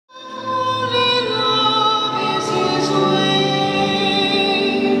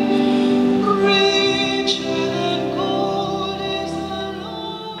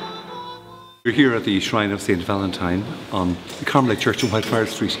We're here at the Shrine of St Valentine on the Carmelite Church in Whitefriars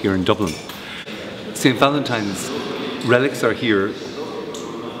Street here in Dublin. St Valentine's relics are here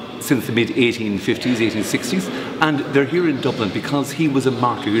since the mid-1850s, 1860s, and they're here in Dublin because he was a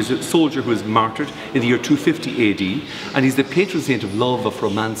martyr. He was a soldier who was martyred in the year 250 AD, and he's the patron saint of love, of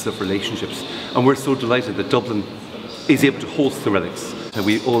romance, of relationships. And we're so delighted that Dublin is able to host the relics. And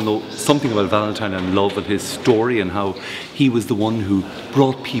we all know something about Valentine and love and his story and how he was the one who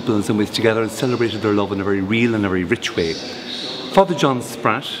brought people in some ways together and celebrated their love in a very real and a very rich way. Father John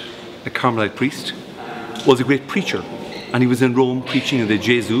Spratt, a Carmelite priest, was a great preacher, and he was in Rome preaching in the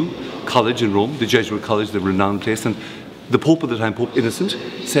Gesù College in Rome, the Jesuit college, the renowned place, and the Pope at the time, Pope Innocent,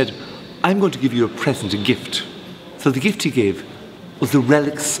 said, "I'm going to give you a present, a gift." So the gift he gave was the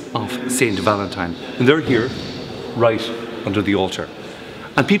relics of St Valentine, and they're here right under the altar.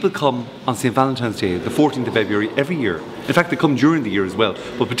 And people come on St Valentine's Day, the 14th of February, every year. In fact, they come during the year as well,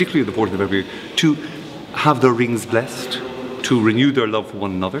 but particularly the 14th of February, to have their rings blessed, to renew their love for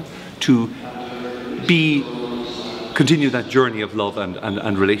one another, to continue that journey of love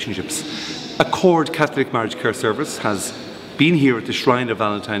and relationships. A Cord Catholic Marriage Care Service has been here at the Shrine of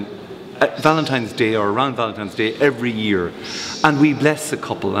Valentine at Valentine's Day or around Valentine's Day every year, and we bless a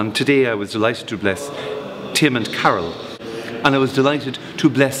couple. And today I was delighted to bless Tim and Carol, and I was delighted to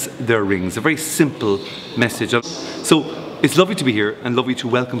bless their rings. A very simple message. So it's lovely to be here and lovely to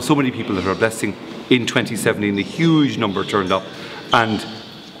welcome so many people that are blessing in 2017. A huge number turned up, and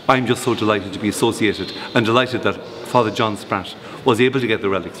I'm just so delighted to be associated and delighted that Father John Spratt was able to get the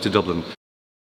relics to Dublin.